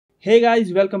Hey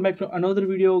guys, welcome back to another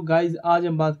video. Guys, आज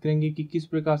हम बात करेंगे कि किस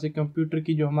प्रकार से कंप्यूटर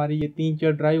की जो हमारी ये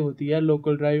 3-4 ड्राइव होती है,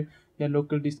 लोकल ड्राइव या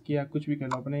लोकल डिस्क या कुछ भी कह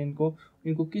लो अपने,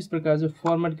 इनको किस प्रकार से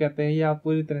फॉर्मेट करते हैं या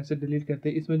पूरी तरह से डिलीट करते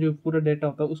हैं। इसमें जो पूरा डेटा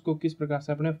होता है उसको किस प्रकार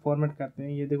से अपने फॉर्मेट करते हैं।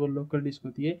 ये देखो लोकल डिस्क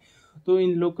होती है, तो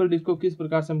इन लोकल डिस्क को किस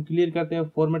प्रकार से हम क्लियर करते हैं,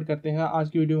 फॉर्मेट करते हैं। आज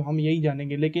की वीडियो में हम यही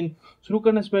जानेंगे। लेकिन शुरू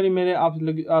करने से पहले मेरे आप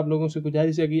लोगों से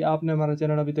गुजारिश है कि आपने हमारा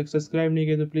चैनल अभी तक सब्सक्राइब नहीं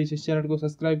किया तो प्लीज़ इस चैनल को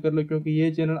सब्सक्राइब कर लो, क्योंकि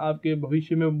ये चैनल आपके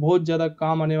भविष्य में बहुत ज़्यादा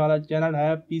काम आने वाला चैनल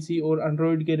है। पीसी और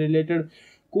एंड्रॉयड के रिलेटेड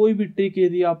कोई भी ट्रिक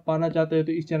यदि आप पाना चाहते हैं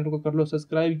तो इस चैनल को कर लो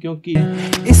सब्सक्राइब, क्योंकि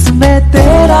इसमें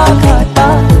तेरा घाटा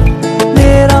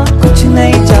मेरा कुछ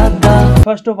नहीं जाता।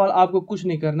 फर्स्ट ऑफ ऑल आपको कुछ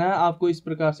नहीं करना है, आपको इस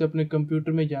प्रकार से अपने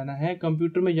कंप्यूटर में जाना है।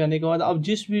 कंप्यूटर में जाने के बाद आप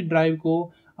जिस भी ड्राइव को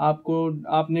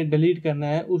आपने डिलीट करना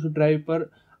है, उस ड्राइव पर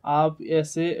आप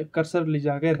ऐसे कर्सर ले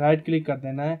जाकर राइट क्लिक कर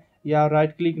देना है। या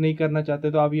राइट क्लिक नहीं करना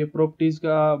चाहते तो आप ये प्रॉपर्टीज़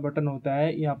का बटन होता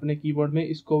है या अपने कीबोर्ड में,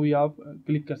 इसको भी आप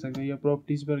क्लिक कर सकते हैं। ये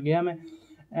प्रॉपर्टीज़ पर गया मैं,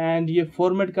 एंड ये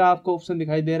फॉर्मेट का आपको ऑप्शन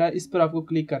दिखाई दे रहा है, इस पर आपको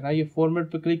क्लिक करना है। ये फॉर्मेट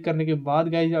पर क्लिक करने के बाद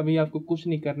गाइस अभी आपको कुछ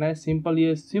नहीं करना है, सिंपल,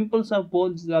 ये सिंपल सा,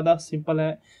 बहुत ज़्यादा सिंपल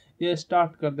है। ये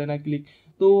स्टार्ट कर देना क्लिक।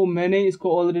 तो मैंने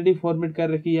इसको ऑलरेडी फॉर्मेट कर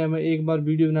रखी है। मैं एक बार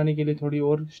वीडियो बनाने के लिए थोड़ी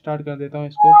और स्टार्ट कर देता हूँ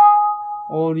इसको,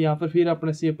 और यहाँ पर फिर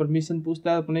अपने से परमिशन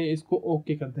पूछता है, अपने इसको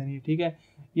ओके कर देनी है। ठीक है,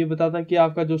 ये बताता है कि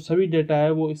आपका जो सभी डेटा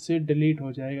है वो इससे डिलीट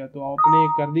हो जाएगा। तो आपने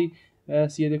कर दी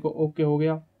ऐसे, ये देखो ओके हो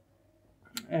गया।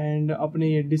 एंड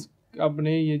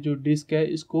अपने ये जो डिस्क है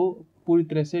इसको पूरी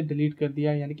तरह से डिलीट कर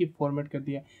दिया, यानी कि फॉर्मेट कर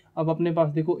दिया। अब अपने पास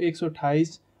देखो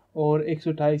 128 और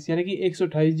 128 यानी कि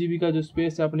 128 जीबी का जो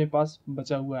स्पेस है अपने पास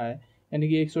बचा हुआ है, यानी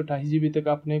कि 128 जीबी तक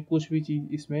अपने कुछ भी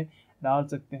चीज़ इसमें डाल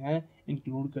सकते हैं,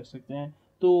 इंक्लूड कर सकते हैं।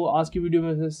 तो आज की वीडियो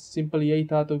में सिंपल यही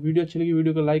था। तो वीडियो अच्छी लगी,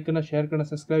 वीडियो को लाइक करना, शेयर करना,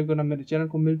 सब्सक्राइब करना मेरे चैनल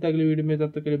को। मिलता है अगली वीडियो में,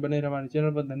 तब तक के लिए बने रहे हमारे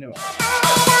चैनल पर।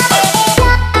 धन्यवाद।